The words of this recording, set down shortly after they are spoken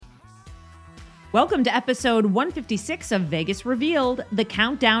Welcome to episode 156 of Vegas Revealed. The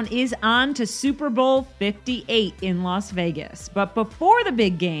countdown is on to Super Bowl 58 in Las Vegas. But before the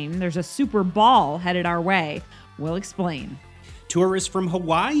big game, there's a Super Bowl headed our way. We'll explain. Tourists from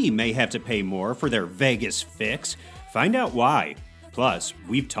Hawaii may have to pay more for their Vegas fix. Find out why. Plus,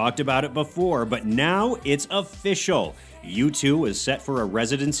 we've talked about it before, but now it's official. U2 is set for a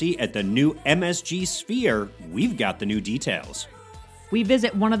residency at the new MSG Sphere. We've got the new details. We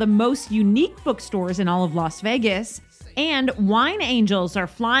visit one of the most unique bookstores in all of Las Vegas, and wine angels are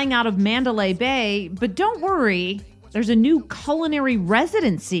flying out of Mandalay Bay, but don't worry, there's a new culinary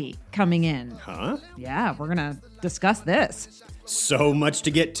residency coming in. Huh? Yeah, we're gonna discuss this. So much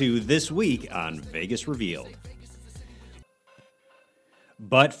to get to this week on Vegas Revealed.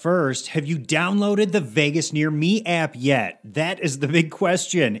 But first, have you downloaded the Vegas Near Me app yet? That is the big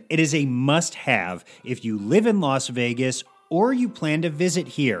question. It is a must-have if you live in Las Vegas or you plan to visit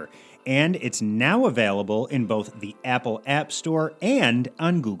here. And it's now available in both the Apple App Store and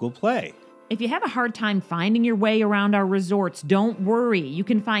on Google Play. If you have a hard time finding your way around our resorts, don't worry. You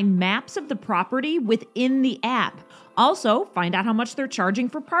can find maps of the property within the app. Also, find out how much they're charging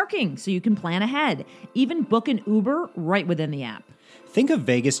for parking so you can plan ahead. Even book an Uber right within the app. Think of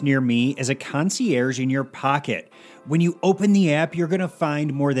Vegas Near Me as a concierge in your pocket. When you open the app, you're going to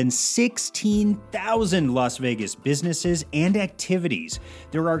find more than 16,000 Las Vegas businesses and activities.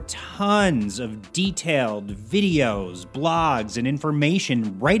 There are tons of detailed videos, blogs, and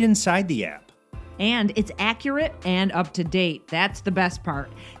information right inside the app. And it's accurate and up to date. That's the best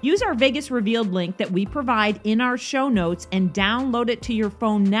part. Use our Vegas Revealed link that we provide in our show notes and download it to your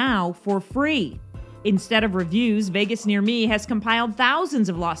phone now for free. Instead of reviews, Vegas Near Me has compiled thousands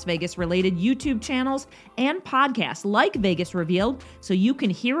of Las Vegas-related YouTube channels and podcasts like Vegas Revealed so you can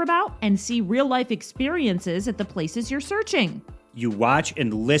hear about and see real-life experiences at the places you're searching. You watch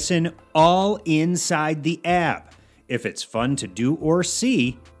and listen all inside the app. If it's fun to do or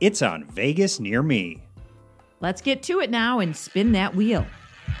see, it's on Vegas Near Me. Let's get to it now and spin that wheel.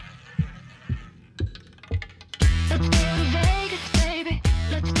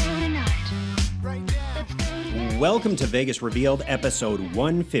 Welcome to Vegas Revealed, episode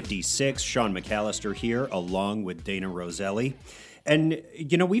 156. Sean McAllister here, along with Dana Roselli. And,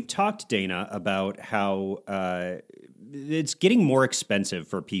 we've talked, Dana, about how it's getting more expensive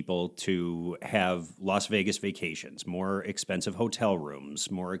for people to have Las Vegas vacations, more expensive hotel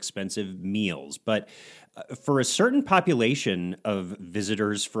rooms, more expensive meals. But for a certain population of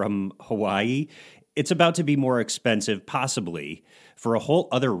visitors from Hawaii, it's about to be more expensive, possibly, for a whole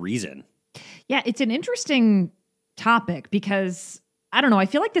other reason. Yeah, it's an interesting topic because, I don't know, I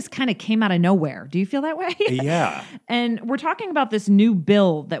feel like this kind of came out of nowhere. Do you feel that way? Yeah. And we're talking about this new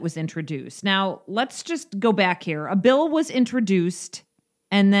bill that was introduced. Now, let's just go back here. A bill was introduced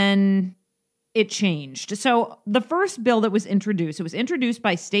and then it changed. So the first bill that was introduced, it was introduced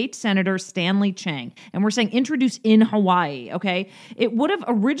by State Senator Stanley Chang. And we're saying introduced in Hawaii, okay? It would have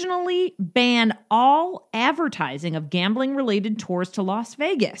originally banned all advertising of gambling-related tours to Las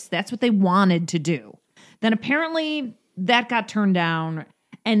Vegas. That's what they wanted to do. Then apparently that got turned down.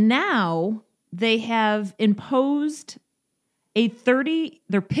 And now they have imposed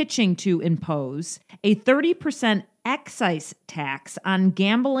they're pitching to impose a 30% excise tax on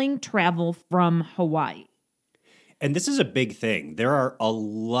gambling travel from Hawaii. And this is a big thing. There are a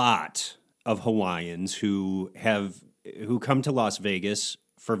lot of Hawaiians who come to Las Vegas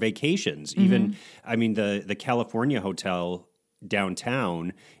for vacations. Mm-hmm. Even, the California hotel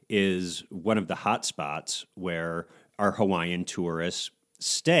downtown is one of the hot spots where our Hawaiian tourists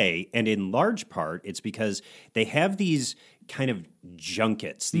stay. And in large part, it's because they have these kind of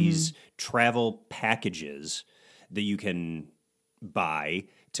junkets, these travel packages that you can buy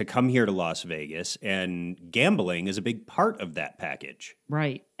to come here to Las Vegas, and gambling is a big part of that package.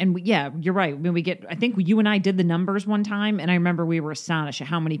 Right. And you're right. I think you and I did the numbers one time, and I remember we were astonished at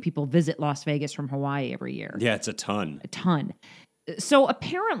how many people visit Las Vegas from Hawaii every year. Yeah, it's a ton. A ton. So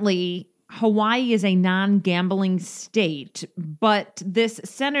apparently Hawaii is a non-gambling state, but this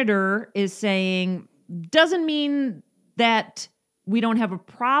senator is saying doesn't mean that we don't have a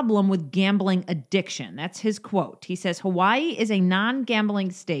problem with gambling addiction. That's his quote. He says, Hawaii is a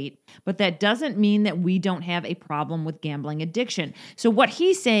non-gambling state, but that doesn't mean that we don't have a problem with gambling addiction. So what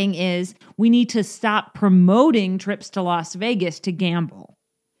he's saying is we need to stop promoting trips to Las Vegas to gamble.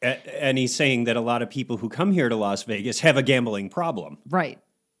 And he's saying that a lot of people who come here to Las Vegas have a gambling problem. Right.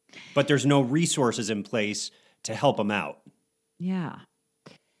 But there's no resources in place to help them out. Yeah.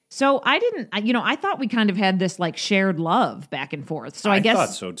 So I thought we kind of had this like shared love back and forth. So I guess thought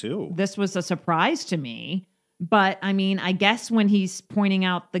so too. This was a surprise to me But I mean, I guess when he's pointing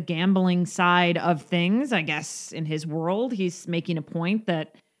out the gambling side of things, I guess in his world, he's making a point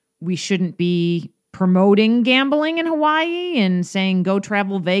that we shouldn't be promoting gambling in Hawaii and saying go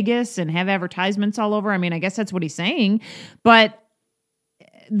travel Vegas and have advertisements all over. I mean, I guess that's what he's saying. But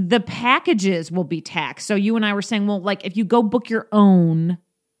the packages will be taxed. So you and I were saying, well, like if you go book your own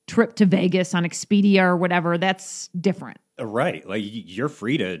trip to Vegas on Expedia or whatever, that's different. Right. Like you're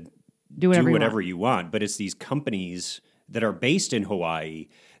free to Do whatever you want. But it's these companies that are based in Hawaii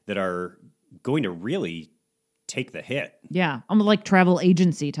that are going to really take the hit. Yeah. I'm like travel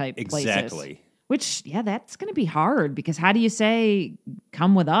agency type places. Exactly. Which, yeah, that's going to be hard because how do you say,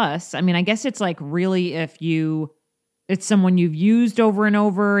 come with us? I mean, I guess it's like really if it's someone you've used over and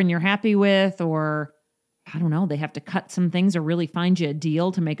over and you're happy with, or I don't know, they have to cut some things or really find you a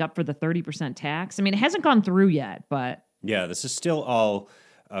deal to make up for the 30% tax. I mean, it hasn't gone through yet, but. Yeah, this is still all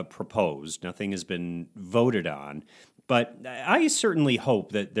proposed. Nothing has been voted on. But I certainly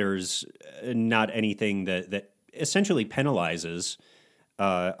hope that there's not anything that essentially penalizes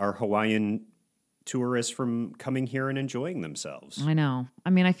our Hawaiian tourists from coming here and enjoying themselves. I know. I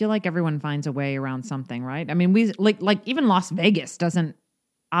mean, I feel like everyone finds a way around something, right? I mean, we like even Las Vegas doesn't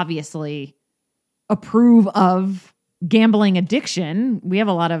obviously approve of gambling addiction. We have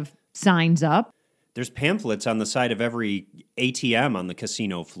a lot of signs up. There's pamphlets on the side of every ATM on the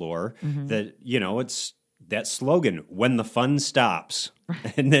casino floor that, it's that slogan, when the fun stops.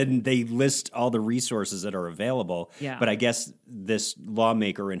 And then they list all the resources that are available. Yeah. But I guess this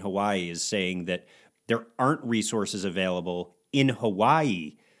lawmaker in Hawaii is saying that there aren't resources available in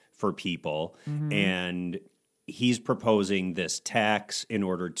Hawaii for people. And he's proposing this tax in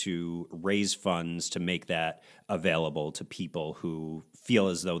order to raise funds to make that available to people who feel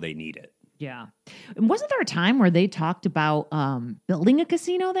as though they need it. Yeah. And wasn't there a time where they talked about building a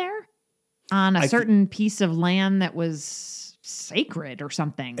casino there on a certain piece of land that was sacred or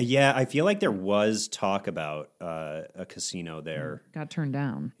something? Yeah, I feel like there was talk about a casino there. Got turned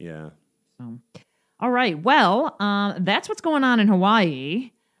down. Yeah. So, all right. Well, that's what's going on in Hawaii.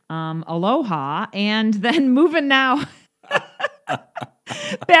 Aloha. And then moving now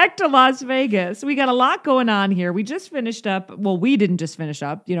back to Las Vegas. We got a lot going on here. We just finished up. Well, we didn't just finish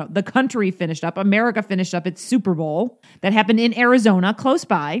up. The country finished up. America finished up its Super Bowl that happened in Arizona, close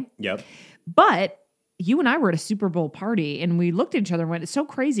by. Yep. But you and I were at a Super Bowl party and we looked at each other and went, it's so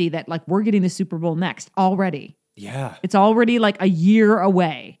crazy that like we're getting the Super Bowl next already. Yeah. It's already like a year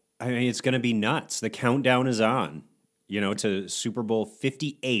away. I mean, it's going to be nuts. The countdown is on, to Super Bowl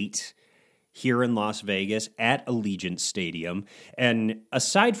 58 here in Las Vegas at Allegiant Stadium. And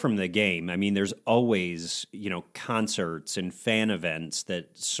aside from the game, I mean, there's always, concerts and fan events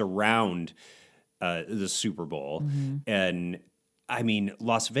that surround the Super Bowl. And I mean,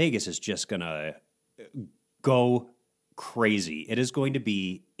 Las Vegas is just going to go crazy. It is going to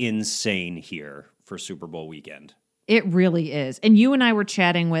be insane here for Super Bowl weekend. It really is. And you and I were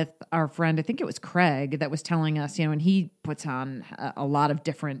chatting with our friend, I think it was Craig, that was telling us, and he puts on a lot of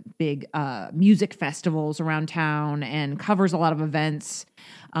different big music festivals around town and covers a lot of events,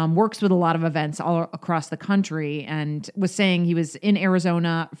 works with a lot of events all across the country, and was saying he was in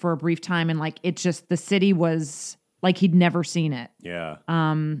Arizona for a brief time and like it's just the city was like he'd never seen it. Yeah.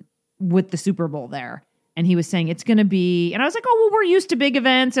 With the Super Bowl there. And he was saying it's going to be, and I was like, oh, well, we're used to big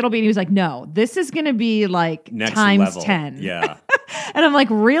events. It'll be, and he was like, no, this is going to be like next times level. 10. Yeah. And I'm like,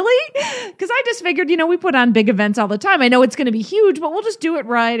 really? Because I just figured, we put on big events all the time. I know it's going to be huge, but we'll just do it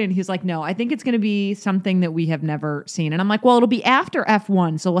right. And he's like, no, I think it's going to be something that we have never seen. And I'm like, well, it'll be after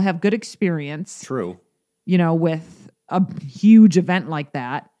F1, so we'll have good experience. True. With a huge event like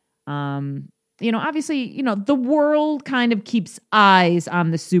that. Obviously, the world kind of keeps eyes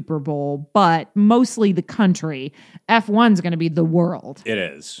on the Super Bowl, but mostly the country. F1's going to be the world. It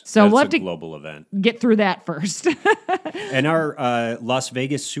is. So we'll have to global event. Get through that first. And our Las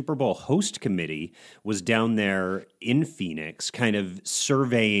Vegas Super Bowl host committee was down there in Phoenix, kind of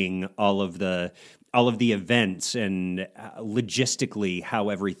surveying all of the events and logistically how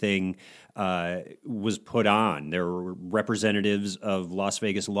everything was put on. There were representatives of Las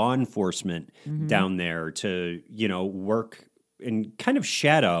Vegas law enforcement down there to, work and kind of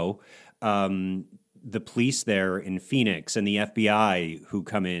shadow the police there in Phoenix and the FBI who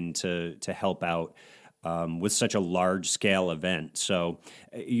come in to help out with such a large scale event. So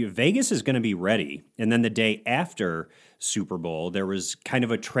Vegas is going to be ready. And then the day after Super Bowl, there was kind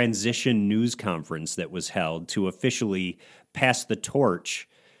of a transition news conference that was held to officially pass the torch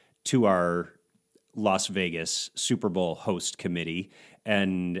to our Las Vegas Super Bowl host committee.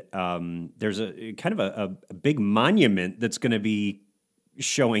 And there's a kind of a big monument that's going to be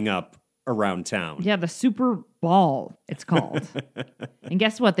showing up around town. Yeah, the Super Ball, it's called. And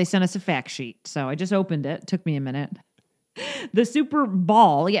guess what? They sent us a fact sheet. So I just opened it. It took me a minute. The Super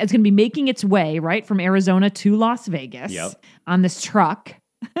Ball, yeah, it's going to be making its way, right, from Arizona to Las Vegas on this truck.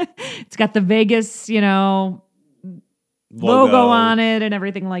 It's got the Vegas, logo on it and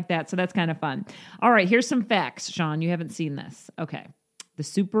everything like that. So that's kind of fun. All right, here's some facts, Sean. You haven't seen this. Okay. The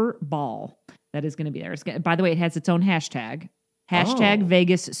Super Ball that is going to be there. By the way, it has its own hashtag. Hashtag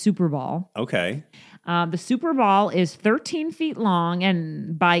Vegas Super Ball. Okay. The Super Ball is 13 feet long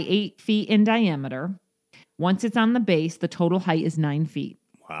and by 8 feet in diameter. Once it's on the base, the total height is 9 feet.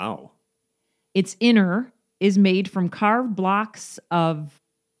 Wow. Its inner is made from carved blocks of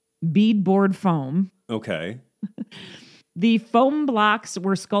beadboard foam. Okay. The foam blocks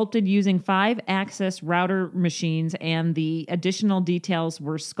were sculpted using 5-axis router machines, and the additional details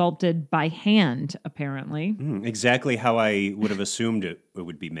were sculpted by hand, apparently. Exactly how I would have assumed it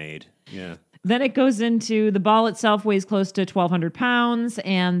would be made. Yeah. Then it goes into the ball itself weighs close to 1,200 pounds,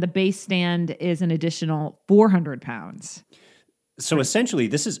 and the base stand is an additional 400 pounds. So essentially,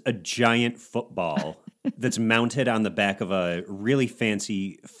 this is a giant football that's mounted on the back of a really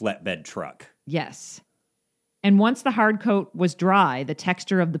fancy flatbed truck. Yes. And once the hard coat was dry, the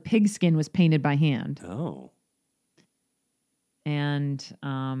texture of the pigskin was painted by hand. Oh. And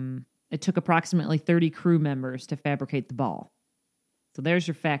it took approximately 30 crew members to fabricate the ball. So there's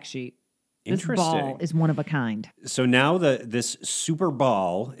your fact sheet. This ball is one of a kind. So now this Super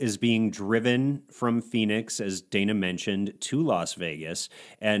Ball is being driven from Phoenix, as Dana mentioned, to Las Vegas.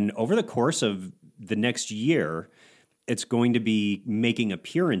 And over the course of the next year, it's going to be making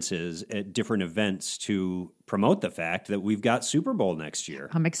appearances at different events to promote the fact that we've got Super Bowl next year.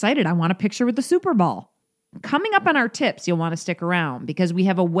 I'm excited. I want a picture with the Super Bowl. Coming up on our tips, you'll want to stick around because we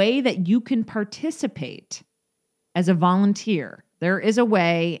have a way that you can participate as a volunteer. There is a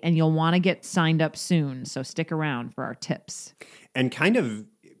way, and you'll want to get signed up soon. So stick around for our tips. And kind of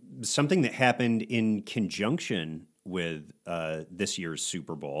something that happened in conjunction with this year's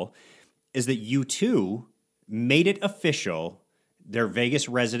Super Bowl is that U2 made it official. Their Vegas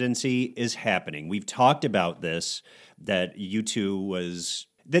residency is happening. We've talked about this, that U2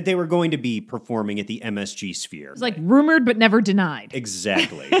 that they were going to be performing at the MSG Sphere. It's like rumored but never denied.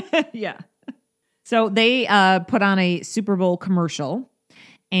 Exactly. Yeah. So they put on a Super Bowl commercial,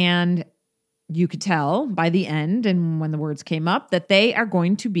 and you could tell by the end and when the words came up that they are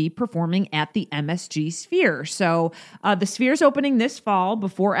going to be performing at the MSG Sphere. So the Sphere's opening this fall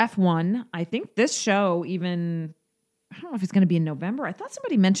before F1. I think this show even, I don't know if it's going to be in November. I thought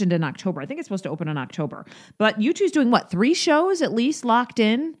somebody mentioned in October. I think it's supposed to open in October. But U2's doing 3 shows at least locked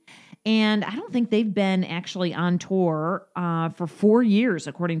in? And I don't think they've been actually on tour for 4 years,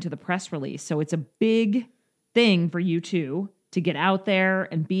 according to the press release. So it's a big thing for U2 to get out there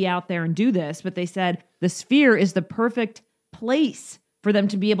and be out there and do this. But they said the Sphere is the perfect place for them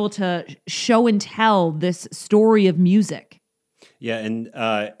to be able to show and tell this story of music. Yeah, and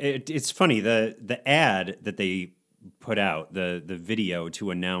it's funny, the ad that they put out, the video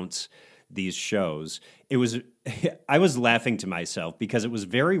to announce these shows, I was laughing to myself because it was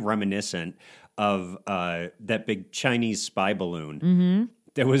very reminiscent of that big Chinese spy balloon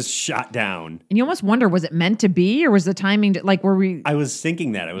that was shot down. And you almost wonder, was it meant to be, or was the timing I was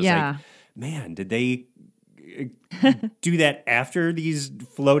thinking that. I was like, man, did they do that after these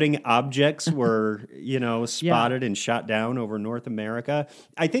floating objects were, spotted and shot down over North America?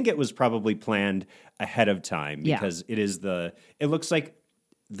 I think it was probably planned ahead of time because it looks like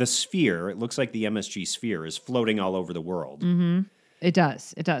the Sphere, it looks like the MSG Sphere is floating all over the world. Mm-hmm. It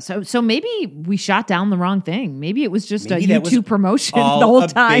does. So maybe we shot down the wrong thing. Maybe it was just a U2 promotion the whole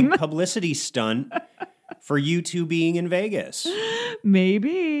time. Big publicity stunt for U2 being in Vegas.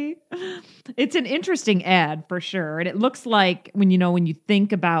 Maybe. It's an interesting ad for sure. And it looks like when you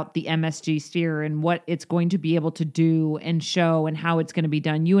think about the MSG Sphere and what it's going to be able to do and show and how it's going to be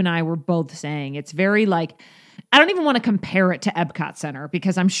done, you and I were both saying it's very I don't even want to compare it to Epcot Center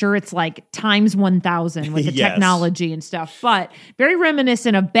because I'm sure it's times 1,000 with the technology and stuff, but very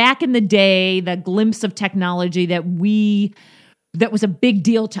reminiscent of back in the day, the glimpse of technology that was a big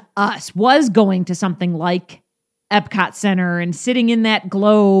deal to us was going to something like Epcot Center and sitting in that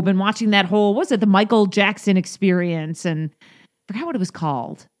globe and watching that whole, the Michael Jackson experience, and I forgot what it was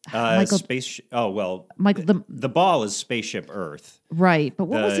called. The ball is Spaceship Earth. Right, but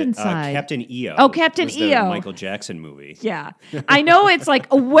what was inside? Captain EO. Oh, Captain was EO. The Michael Jackson movie. Yeah. I know it's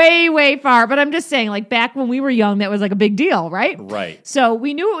way, way far, but I'm just saying back when we were young, that was a big deal, right? Right. So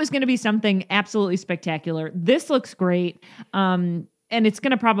we knew it was going to be something absolutely spectacular. This looks great. And it's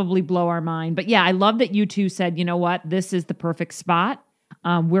going to probably blow our mind. But yeah, I love that U2 said, you know what? This is the perfect spot.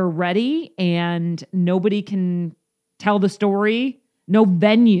 We're ready, and nobody can tell the story. No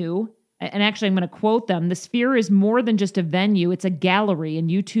venue. And actually, I'm going to quote them. The Sphere is more than just a venue. It's a gallery, and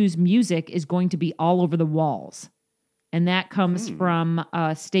U2's music is going to be all over the walls. And that comes from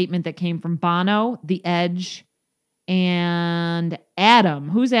a statement that came from Bono, The Edge, and Adam.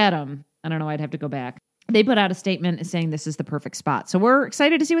 Who's Adam? I don't know. I'd have to go back. They put out a statement saying this is the perfect spot. So we're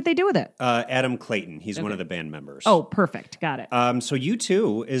excited to see what they do with it. Adam Clayton. He's one of the band members. Oh, perfect. Got it. So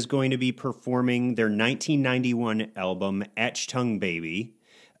U2 is going to be performing their 1991 album, Etch Tongue Baby,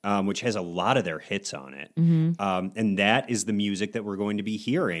 which has a lot of their hits on it. And that is the music that we're going to be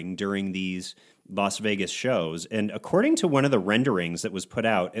hearing during these Las Vegas shows. And according to one of the renderings that was put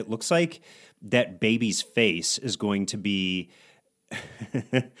out, it looks like that baby's face is going to be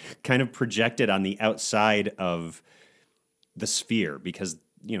kind of projected on the outside of the Sphere, because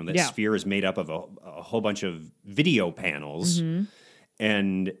that Sphere is made up of a whole bunch of video panels.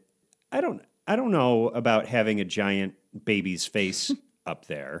 And I don't know about having a giant baby's face up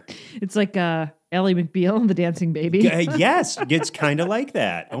there. It's like Ally McBeal, the dancing baby. Yes, it's kind of like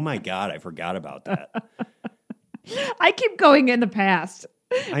that. Oh my God, I forgot about that. I keep going in the past.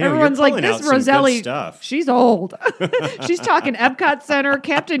 I know, everyone's like, this Roselli, stuff. She's old. She's talking Epcot Center,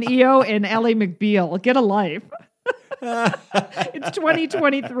 Captain EO, and Ally McBeal. Get a life. It's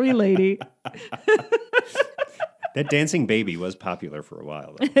 2023, lady. That dancing baby was popular for a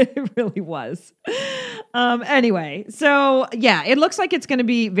while, though. It really was. Anyway, so yeah, it looks like it's going to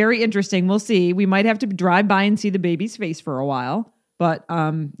be very interesting. We'll see. We might have to drive by and see the baby's face for a while, but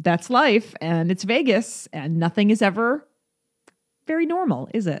that's life, and it's Vegas, and nothing is ever very normal,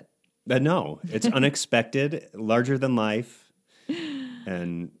 is it? No, it's unexpected, larger than life.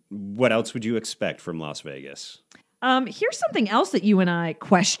 And what else would you expect from Las Vegas? Here's something else that you and I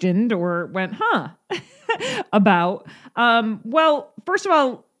questioned or went, about. Well, first of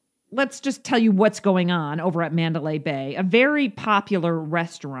all, let's just tell you what's going on over at Mandalay Bay. A very popular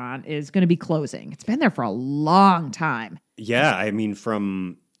restaurant is going to be closing. It's been there for a long time. Yeah, I mean,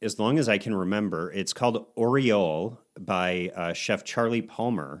 from as long as I can remember, it's called Oriole by Chef Charlie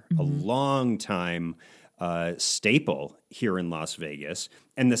Palmer, a long-time staple here in Las Vegas.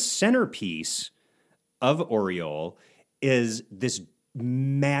 And the centerpiece of Oriole is this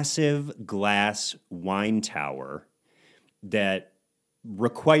massive glass wine tower that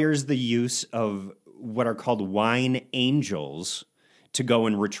requires the use of what are called wine angels to go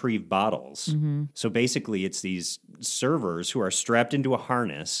and retrieve bottles. So basically it's these servers who are strapped into a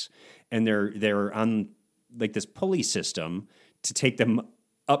harness, and they're on like this pulley system to take them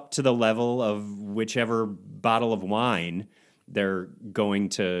up to the level of whichever bottle of wine they're going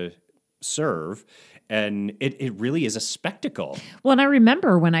to serve. And it really is a spectacle. Well, and I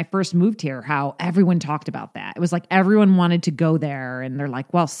remember when I first moved here, how everyone talked about that. It was like everyone wanted to go there, and they're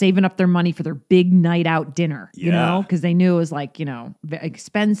like, well, saving up their money for their big night out dinner, you know, because they knew it was like,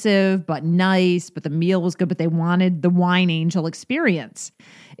 expensive, but nice, but the meal was good, but they wanted the wine angel experience.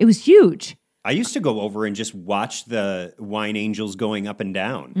 It was huge. I used to go over and just watch the wine angels going up and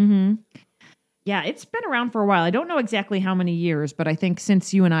down. Yeah, it's been around for a while. I don't know exactly how many years, but I think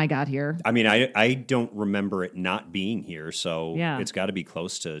since you and I got here. I mean, I don't remember it not being here, so yeah. It's got to be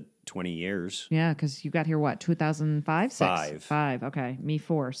close to 20 years. Yeah, because you got here, what, 2005? Five, okay. Me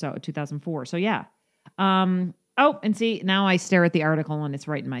 4, so 2004. So yeah. Oh, and see, now I stare at the article and it's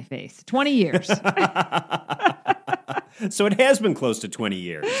right in my face. 20 years. So it has been close to 20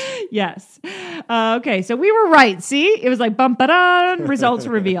 years. Yes. Okay, so we were right. See? It was like bum-ba-dun, results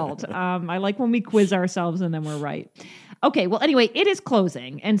revealed. I like when we quiz ourselves and then we're right. Okay, well, anyway, it is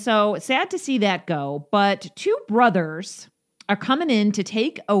closing. And so sad to see that go. But 2 brothers are coming in to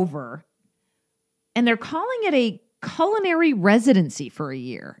take over, and they're calling it a culinary residency for a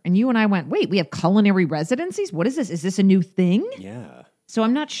year. And you and I went, wait, we have culinary residencies? What is this? Is this a new thing? Yeah. So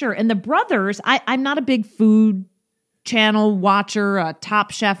I'm not sure. And the brothers, I'm not a big food channel watcher, a Top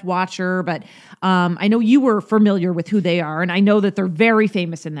Chef watcher, but I know you were familiar with who they are, and I know that they're very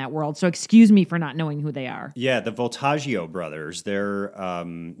famous in that world. So excuse me for not knowing who they are. Yeah, the Voltaggio brothers. They're,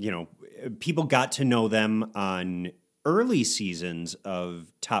 people got to know them on early seasons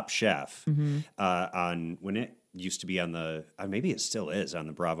of Top Chef, on when it used to be on the, maybe it still is on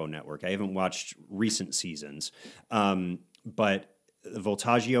the Bravo network. I haven't watched recent seasons, but the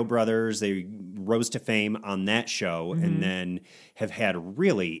Voltaggio brothers, they rose to fame on that show and then have had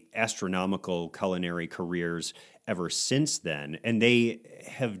really astronomical culinary careers ever since then. And they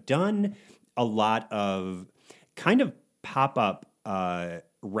have done a lot of kind of pop-up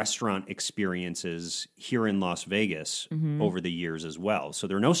restaurant experiences here in Las Vegas over the years as well. So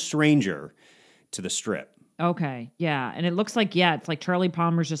they're no stranger to the Strip. Okay. Yeah. And it looks like, it's like Charlie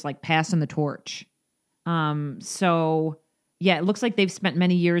Palmer's just like passing the torch. So yeah, it looks like they've spent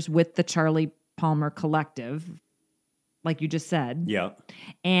many years with the Charlie Palmer Collective, like you just said. Yeah.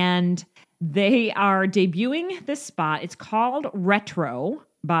 And they are debuting this spot. It's called Retro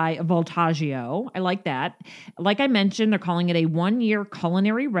by Voltaggio. I like that. Like I mentioned, they're calling it a 1-year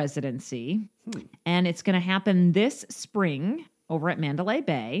culinary residency. And it's going to happen this spring over at Mandalay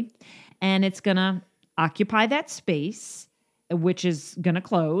Bay. And it's going to occupy that space, which is going to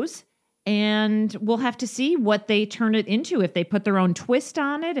close. And we'll have to see what they turn it into, if they put their own twist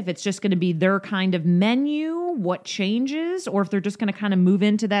on it, if it's just going to be their kind of menu, what changes, or if they're just going to kind of move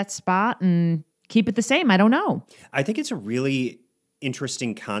into that spot and keep it the same. I don't know. I think it's a really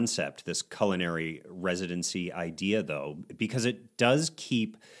interesting concept, this culinary residency idea, though, because it does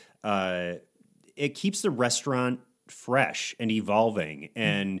keep it keeps the restaurant fresh and evolving,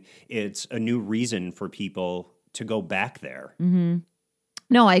 and it's a new reason for people to go back there. Mm-hmm.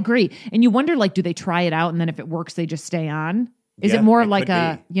 No, I agree. And you wonder, like, do they try it out and then if it works, they just stay on? Is it more like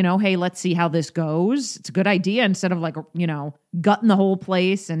hey, let's see how this goes? It's a good idea instead of like, gutting the whole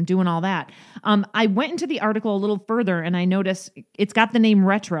place and doing all that. I went into the article a little further and I noticed it's got the name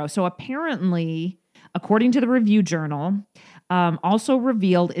Retro. So apparently, according to the Review Journal, also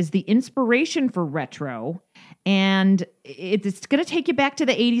revealed is the inspiration for Retro. And it's going to take you back to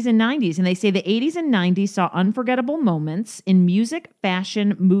the 80s and 90s. And they say the 80s and 90s saw unforgettable moments in music,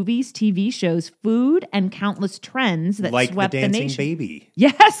 fashion, movies, TV shows, food, and countless trends that swept the nation. Like the Dancing Baby.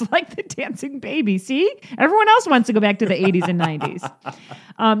 Yes, like the Dancing Baby. See? Everyone else wants to go back to the 80s and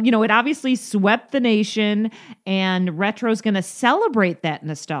 90s. It obviously swept the nation, and Retro's going to celebrate that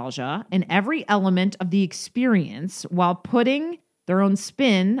nostalgia in every element of the experience while putting their own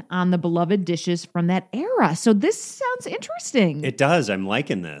spin on the beloved dishes from that era. So this sounds interesting. It does. I'm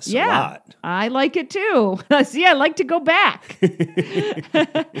liking this a lot. I like it too. See, I like to go back.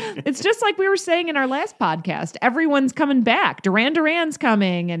 It's just like we were saying in our last podcast. Everyone's coming back. Duran Duran's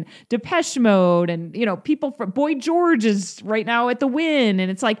coming, and Depeche Mode, and people from Boy George is right now at the Wynn,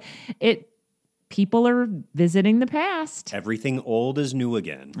 and it's like people are visiting the past. Everything old is new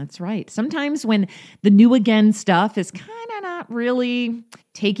again. That's right. Sometimes when the new again stuff is kind of not really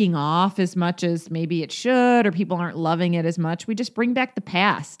taking off as much as maybe it should, or people aren't loving it as much, we just bring back the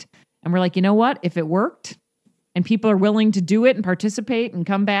past. And we're like, you know what? If it worked and people are willing to do it and participate and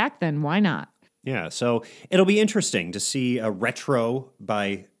come back, then why not? Yeah. So it'll be interesting to see a Retro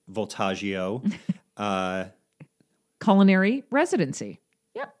by Voltaggio. Culinary residency.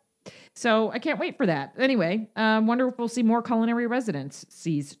 So I can't wait for that. Anyway, wonder if we'll see more culinary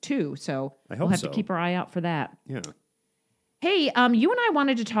residencies too. So we'll have to keep our eye out for that. Yeah. Hey, you and I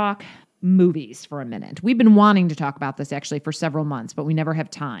wanted to talk movies for a minute. We've been wanting to talk about this actually for several months, but we never have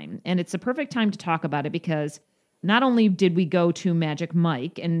time. And it's a perfect time to talk about it because not only did we go to Magic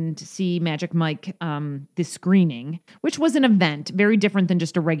Mike and see Magic Mike, this screening, which was an event, very different than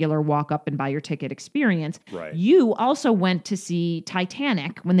just a regular walk up and buy your ticket experience. Right. You also went to see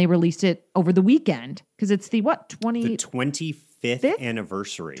Titanic when they released it over the weekend because it's the 25th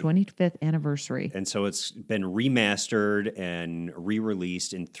anniversary. 25th anniversary. And so it's been remastered and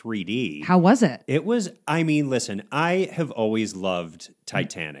re-released in 3D. How was it? It was, listen, I have always loved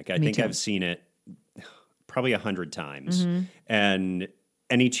Titanic. I think too. I've seen it probably 100 times. Mm-hmm. And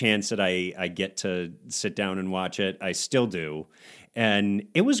any chance that I get to sit down and watch it, I still do. And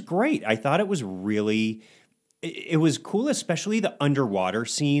it was great. I thought it was it was cool, especially the underwater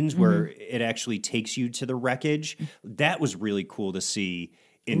scenes where it actually takes you to the wreckage. That was really cool to see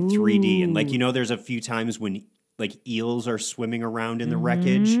in 3D. And there's a few times when eels are swimming around in the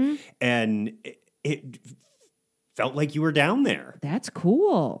wreckage, and it felt like you were down there. That's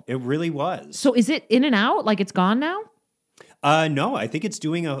cool. It really was. So is it in and out? Like it's gone now? No, I think it's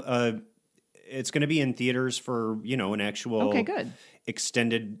doing it's going to be in theaters for, an actual good.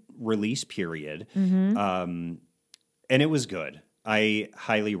 extended release period. Mm-hmm. And it was good. I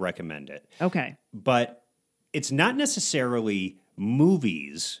highly recommend it. Okay. But it's not necessarily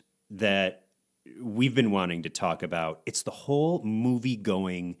movies that we've been wanting to talk about. It's the whole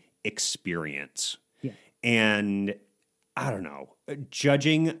movie-going experience. Yeah. And I don't know,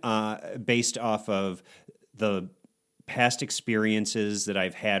 judging based off of the past experiences that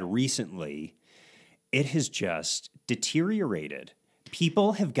I've had recently, it has just deteriorated.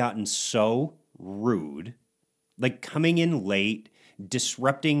 People have gotten so rude, like coming in late,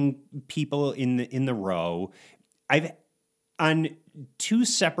 disrupting people in the row. On 2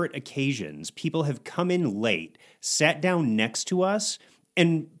 separate occasions, people have come in late, sat down next to us,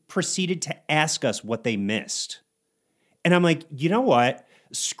 and proceeded to ask us what they missed. And I'm like, you know what?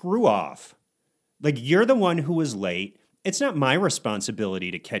 Screw off. Like, you're the one who was late. It's not my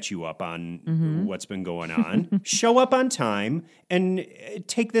responsibility to catch you up on what's been going on. Show up on time and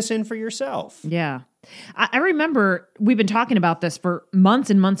take this in for yourself. Yeah. I remember we've been talking about this for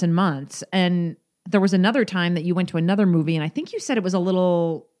months and months and months. And there was another time that you went to another movie, and I think you said it was a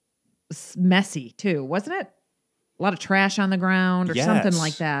little messy too, wasn't it? A lot of trash on the ground or something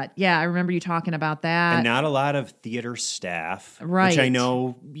like that. Yeah, I remember you talking about that. And not a lot of theater staff, right? Which I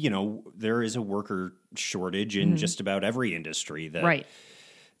know, there is a worker shortage in just about every industry that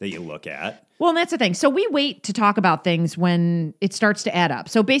you look at. Well, and that's the thing. So we wait to talk about things when it starts to add up.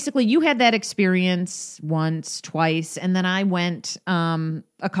 So basically, you had that experience once, twice, and then I went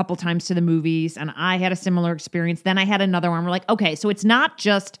a couple times to the movies, and I had a similar experience. Then I had another one. We're like, okay, so it's not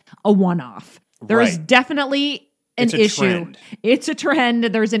just a one-off. There is definitely an issue. Trend. It's a trend.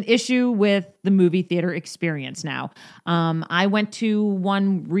 There's an issue with the movie theater experience now. I went to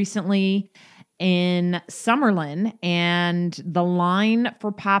one recently in Summerlin, and the line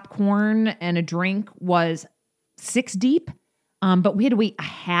for popcorn and a drink was 6 deep. But we had to wait a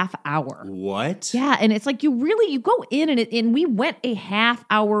half hour. What? Yeah, and it's like you go in and we went a half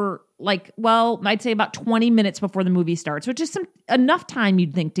hour, I'd say about 20 minutes before the movie starts, which is enough time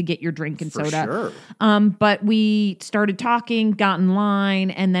you'd think to get your drink and soda. Sure. But we started talking, got in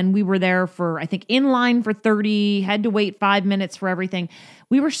line, and then we were there in line for 30, had to wait 5 minutes for everything.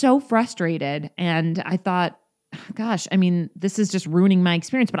 We were so frustrated, and I thought, gosh, I mean, this is just ruining my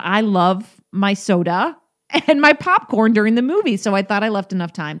experience, but I love my soda and my popcorn during the movie. So I thought I left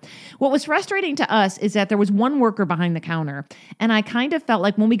enough time. What was frustrating to us is that there was one worker behind the counter. And I kind of felt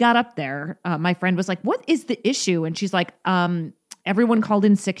like when we got up there, my friend was like, what is the issue? And she's like, everyone called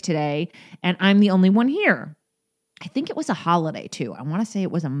in sick today and I'm the only one here. I think it was a holiday too. I want to say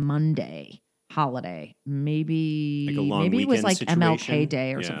it was a Monday holiday. Maybe like a long it was like situation. MLK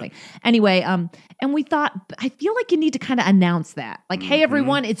Day or something. Anyway, and we thought, I feel like you need to kind of announce that. Like, hey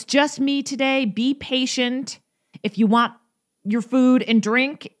everyone, it's just me today. Be patient. If you want your food and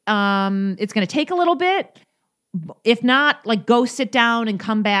drink, it's going to take a little bit. If not, go sit down and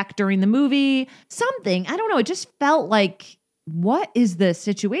come back during the movie. Something. I don't know. It just felt like, what is the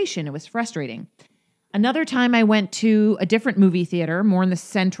situation? It was frustrating. Another time I went to a different movie theater, more in the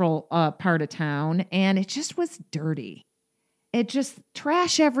central part of town, and it just was dirty. It just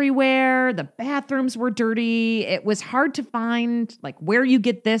trash everywhere. The bathrooms were dirty. It was hard to find where you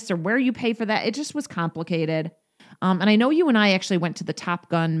get this or where you pay for that. It just was complicated. And I know you and I actually went to the Top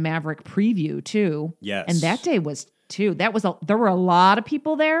Gun Maverick preview too. Yes. And that day was too. There were a lot of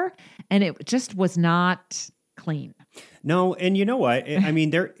people there, and it just was not clean. No, and you know what? I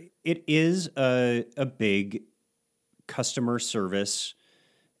mean, it is a big customer service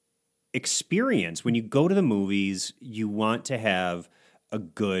experience. When you go to the movies, you want to have a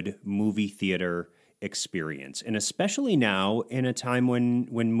good movie theater experience. And especially now in a time when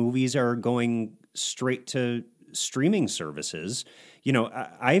movies are going straight to streaming services,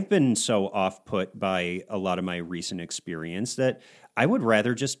 I've been so off-put by a lot of my recent experience that I would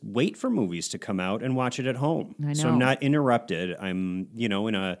rather just wait for movies to come out and watch it at home. I know. So I'm not interrupted. I'm,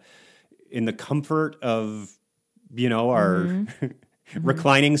 in the comfort of, our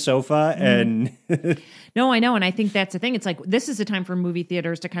reclining sofa and No, I know. And I think that's the thing. It's this is a time for movie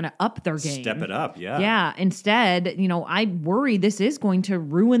theaters to kind of up their game. Step it up. Yeah. Yeah. Instead, I worry this is going to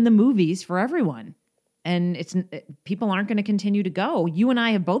ruin the movies for everyone. And people aren't going to continue to go. You and I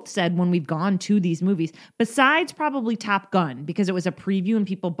have both said when we've gone to these movies, besides probably Top Gun, because it was a preview and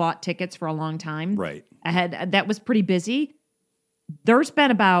people bought tickets for a long time. Right. That was pretty busy. There's been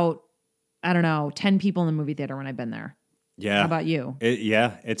about, 10 people in the movie theater when I've been there. Yeah. How about you?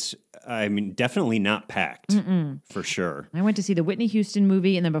 It's definitely not packed for sure. I went to see the Whitney Houston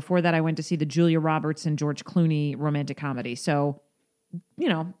movie. And then before that, I went to see the Julia Roberts and George Clooney romantic comedy. So,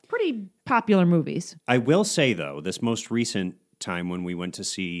 pretty popular movies. I will say, though, this most recent time when we went to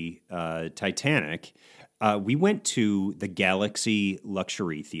see Titanic, we went to the Galaxy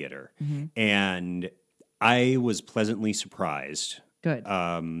Luxury Theater. And I was pleasantly surprised. Good.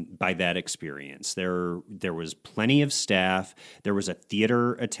 By that experience. There was plenty of staff. There was a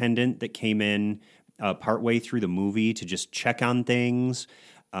theater attendant that came in partway through the movie to just check on things.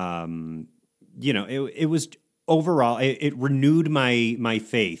 It was overall, it renewed my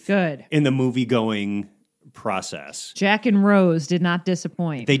faith in the movie-going process. Jack and Rose did not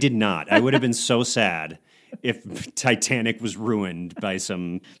disappoint. They did not. I would have been so sad if Titanic was ruined by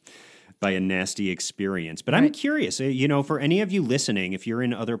a nasty experience. But I'm curious, for any of you listening, if you're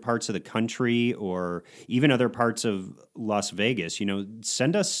in other parts of the country or even other parts of Las Vegas,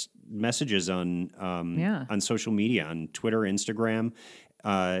 send us messages on social media, on Twitter, Instagram.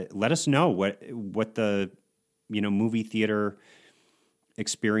 let us know what the movie theater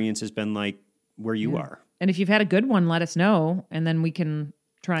experience has been like where you are. And if you've had a good one, let us know, and then we can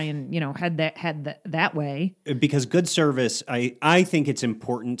try and head that way. Because good service, I think it's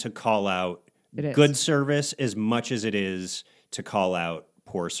important to call out good service as much as it is to call out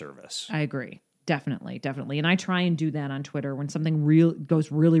poor service. I agree. Definitely. And I try and do that on Twitter when something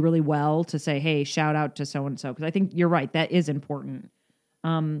goes really, really well, to say, hey, shout out to so-and-so. Because I think you're right. That is important.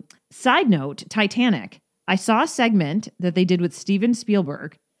 Side note, Titanic. I saw a segment that they did with Steven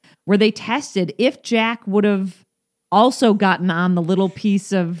Spielberg where they tested if Jack would have also gotten on the little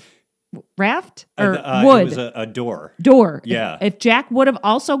piece of raft or wood. It was a door. Door. Yeah. If Jack would have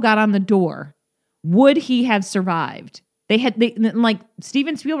also got on the door, would he have survived? Like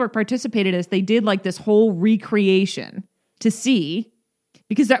Steven Spielberg participated as they did like this whole recreation to see,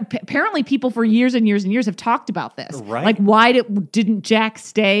 because apparently people for years and years and years have talked about this. Right. Like, why didn't Jack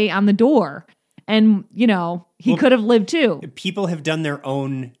stay on the door? And, he could have lived too. People have done their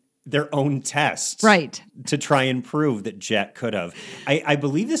own tests. Right. To try and prove that Jack could have. I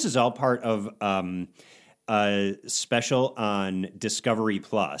believe this is all part of a special on Discovery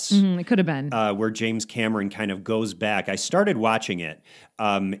Plus. It could have been. Where James Cameron kind of goes back. I started watching it,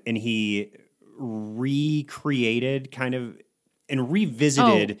 and he recreated and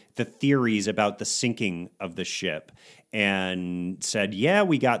revisited the theories about the sinking of the ship and said, yeah,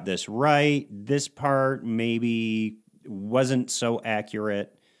 we got this right. This part maybe wasn't so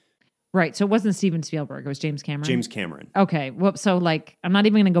accurate. Right. So it wasn't Steven Spielberg. It was James Cameron. James Cameron. Okay. Well, so I'm not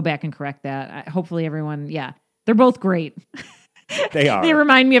even going to go back and correct that. Hopefully everyone, they're both great. They are. They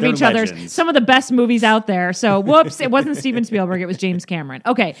remind me of They're each legends. other. Some of the best movies out there. So whoops, it wasn't Steven Spielberg. It was James Cameron.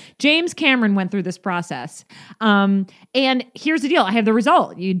 Okay. James Cameron went through this process. And here's the deal. I have the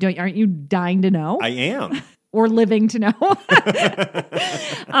result. Aren't you dying to know? I am. Or living to know?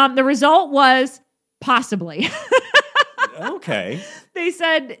 The result was possibly. Okay. They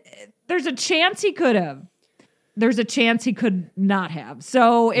said there's a chance he could have. There's a chance he could not have.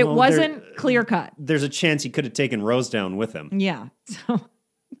 So it wasn't clear cut. There's a chance he could have taken Rose down with him. Yeah. So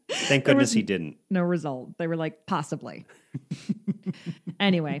thank goodness he didn't. No result. They were like, possibly.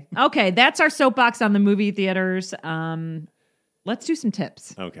 Anyway. Okay. That's our soapbox on the movie theaters. Let's do some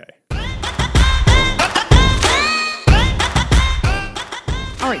tips. Okay.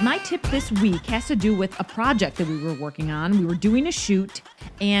 All right, my tip this week has to do with a project that we were working on. We were doing a shoot,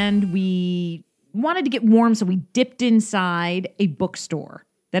 and we wanted to get warm, so we dipped inside a bookstore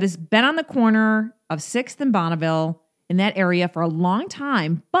that has been on the corner of 6th and Bonneville in that area for a long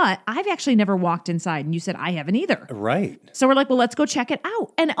time, but I've actually never walked inside, and you said I haven't either. Right. So we're like, well, let's go check it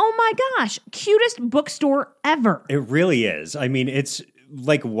out. And oh my gosh, cutest bookstore ever. It really is. I mean, it's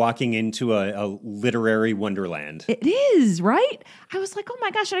like walking into a literary wonderland. It is, right? I was like, oh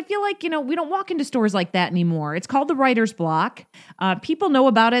my gosh, I feel like, we don't walk into stores like that anymore. It's called the Writer's Block. People know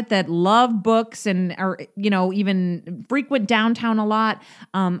about it that love books and are, even frequent downtown a lot.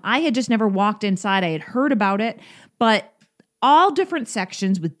 I had just never walked inside. I had heard about it, but all different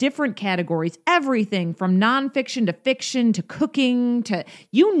sections with different categories, everything from nonfiction to fiction to cooking to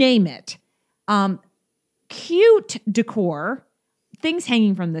you name it. Cute decor. Things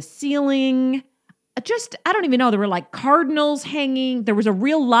hanging from the ceiling. I don't even know. There were like cardinals hanging. There was a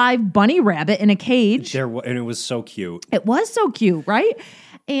real live bunny rabbit in a cage. And it was so cute. It was so cute, right?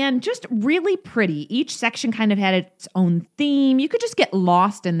 And just really pretty. Each section kind of had its own theme. You could just get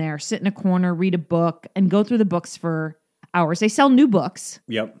lost in there, sit in a corner, read a book, and go through the books for hours. They sell new books.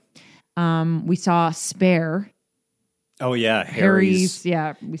 Yep. We saw Spare. Oh, yeah. We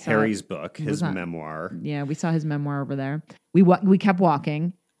saw Harry's book, his memoir. Yeah, we saw his memoir over there. We kept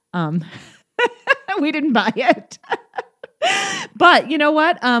walking. We didn't buy it. But you know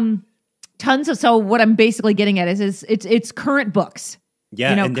what? So what I'm basically getting at is it's current books.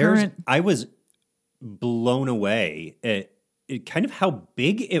 Yeah, and I was blown away at kind of how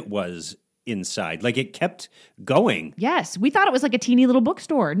big it was inside. Like it kept going. Yes, we thought it was like a teeny little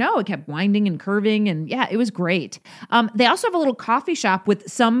bookstore. No, it kept winding and curving, and yeah, it was great. They also have a little coffee shop with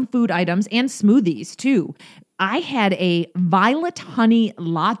some food items and smoothies too. I had a violet honey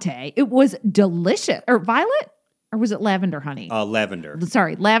latte. It was delicious. Or violet? Or was it lavender honey? Lavender.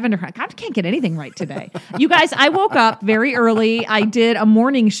 Sorry, lavender honey. I can't get anything right today. You guys, I woke up very early. I did a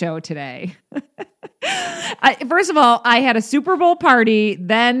morning show today. First of all, I had a Super Bowl party.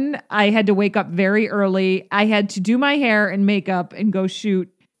 Then I had to wake up very early. I had to do my hair and makeup and go shoot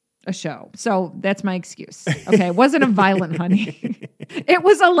a show. So that's my excuse. Okay, it wasn't a violet honey. It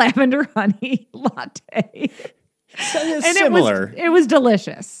was a lavender honey latte. And similar. It was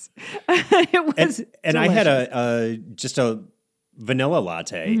delicious. It was and I had just a vanilla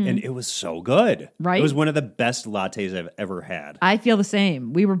latte, and it was so good. Right? It was one of the best lattes I've ever had. I feel the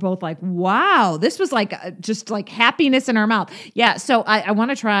same. We were both like, wow, this was like just like happiness in our mouth. Yeah. So I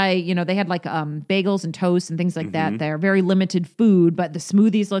want to try, they had like bagels and toast and things like that. They're very limited food, but the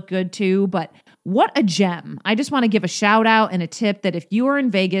smoothies look good too. But what a gem. I just want to give a shout out and a tip that if you are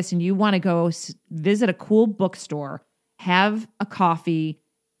in Vegas and you want to go visit a cool bookstore, have a coffee,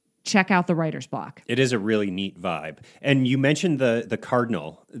 check out the Writer's Block. It is a really neat vibe. And you mentioned the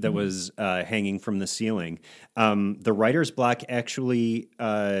cardinal that was hanging from the ceiling. The Writer's Block actually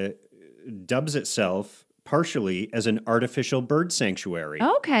dubs itself partially as an artificial bird sanctuary.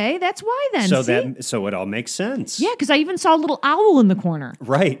 Okay, that's why then. So it all makes sense. Yeah, because I even saw a little owl in the corner.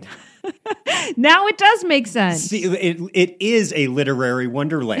 Right. Now it does make sense. See, it is a literary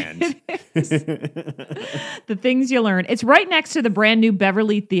wonderland. The things you learn. It's right next to the brand new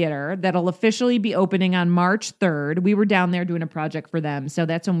Beverly Theater that'll officially be opening on March 3rd. We were down there doing a project for them. So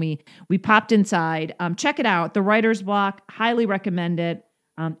that's when we popped inside. Check it out. The Writer's Block. Highly recommend it.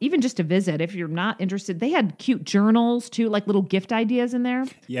 Even just to visit, if you're not interested. They had cute journals too, like little gift ideas in there.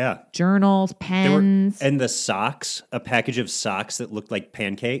 Yeah. Journals, pens. And the socks, a package of socks that looked like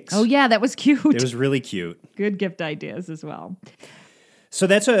pancakes. Oh yeah, that was cute. It was really cute. Good gift ideas as well. So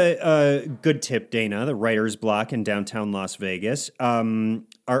that's a good tip, Dana, the Writer's Block in downtown Las Vegas. Our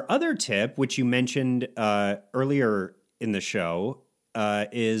other tip, which you mentioned earlier in the show,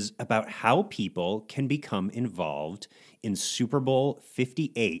 is about how people can become involved in Super Bowl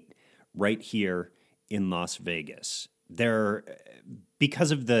 58 right here in Las Vegas. Because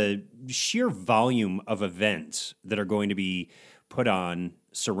of the sheer volume of events that are going to be put on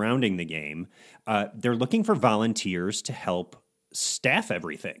surrounding the game, they're looking for volunteers to help staff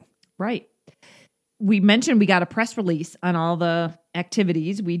everything. Right. We mentioned we got a press release on all the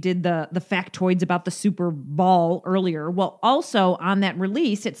activities. We did the factoids about the Super Bowl earlier. Well, also on that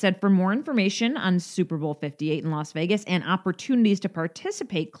release, it said for more information on Super Bowl 58 in Las Vegas and opportunities to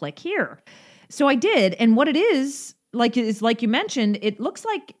participate, click here. So I did. And what it is like you mentioned, it looks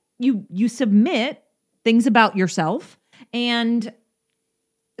like you submit things about yourself and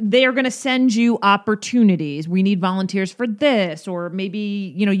they are going to send you opportunities. We need volunteers for this, or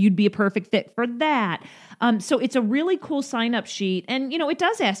maybe, you'd be a perfect fit for that. So it's a really cool sign-up sheet. And, it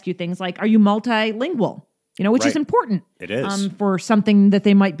does ask you things like, are you multilingual? Which is important. It is. For something that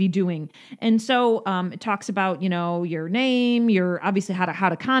they might be doing. And so it talks about, your name, obviously how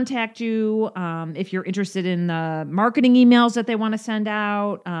to contact you, if you're interested in the marketing emails that they want to send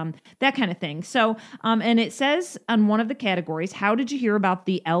out, that kind of thing. So, and it says on one of the categories, how did you hear about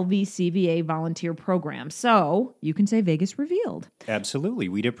the LVCVA volunteer program? So you can say Vegas Revealed. Absolutely.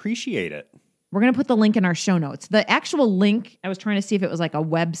 We'd appreciate it. We're going to put the link in our show notes. The actual link, I was trying to see if it was like a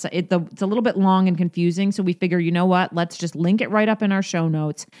website. It's a little bit long and confusing. So we figure, you know what? Let's just link it right up in our show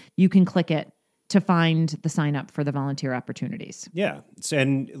notes. You can click it to find the sign up for the volunteer opportunities. Yeah.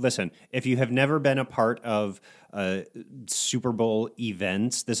 And listen, if you have never been a part of Super Bowl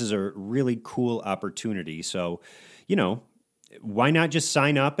events, this is a really cool opportunity. So, why not just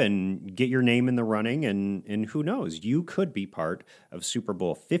sign up and get your name in the running? And who knows, you could be part of Super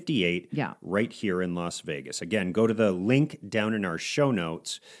Bowl 58 right here in Las Vegas. Again, go to the link down in our show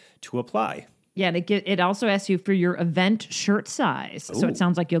notes to apply. Yeah, and it also asks you for your event shirt size. Ooh. So it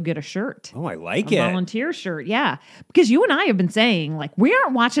sounds like you'll get a shirt. Oh, I like it. A volunteer shirt, yeah. Because you and I have been saying, like, we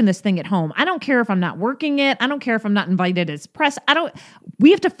aren't watching this thing at home. I don't care if I'm not working it. I don't care if I'm not invited as press.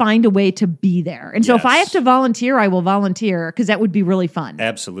 We have to find a way to be there. And so if I have to volunteer, I will volunteer because that would be really fun.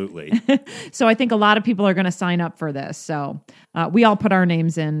 Absolutely. So I think a lot of people are going to sign up for this. So we all put our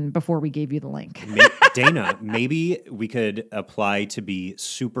names in before we gave you the link. Dana, maybe we could apply to be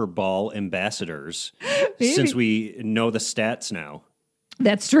Super Bowl ambassadors since we know the stats now.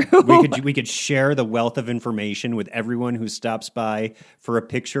 That's true. We could share the wealth of information with everyone who stops by for a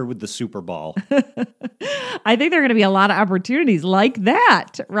picture with the Super Bowl. I think there are going to be a lot of opportunities like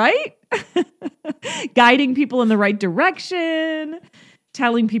that, right? Guiding people in the right direction,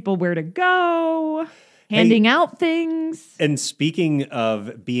 telling people where to go. Handing out things. And speaking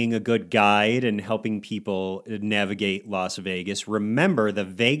of being a good guide and helping people navigate Las Vegas, remember the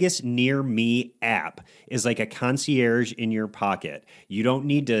Vegas Near Me app is like a concierge in your pocket. You don't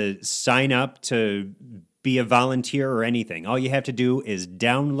need to sign up to be a volunteer or anything. All you have to do is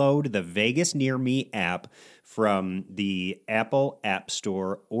download the Vegas Near Me app from the Apple App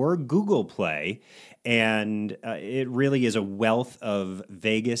Store or Google Play. And it really is a wealth of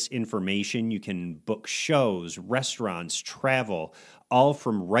Vegas information. You can book shows, restaurants, travel, all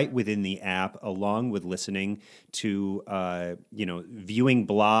from right within the app, along with listening to, viewing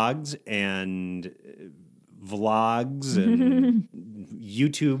blogs and vlogs and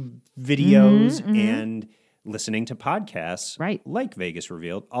YouTube videos and listening to podcasts like Vegas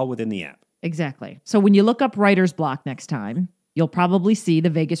Revealed, all within the app. Exactly. So when you look up Writer's Block next time, you'll probably see the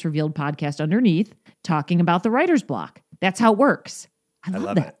Vegas Revealed podcast underneath talking about the Writer's Block. That's how it works. I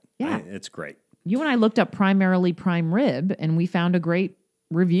love that. It. Yeah. It's great. You and I looked up primarily prime rib, and we found a great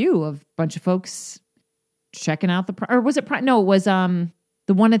review of a bunch of folks checking out or was it no, it was the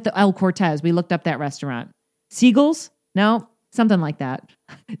one at the El Cortez. We looked up that restaurant. Seagulls? No, something like that.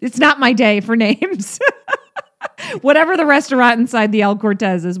 It's not my day for names. Whatever the restaurant inside the El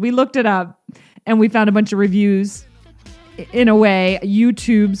Cortez is, we looked it up and we found a bunch of reviews, in a way,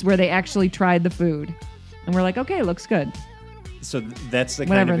 YouTubes where they actually tried the food. And we're like, okay, looks good. So that's the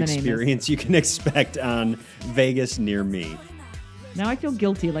kind of experience you can expect on Vegas Near Me. Now I feel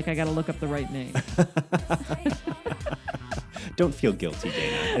guilty, like I got to look up the right name. Don't feel guilty,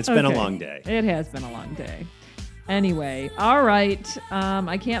 Dana. It's been a long day. It has been a long day. Anyway, all right.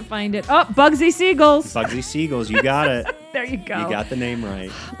 I can't find it. Oh, Bugsy Seagulls. Bugsy Seagulls, you got it. There you go. You got the name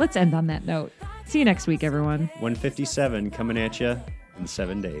right. Let's end on that note. See you next week, everyone. 157 coming at you in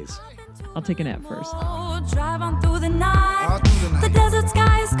 7 days. I'll take a nap first. Drive on through the night.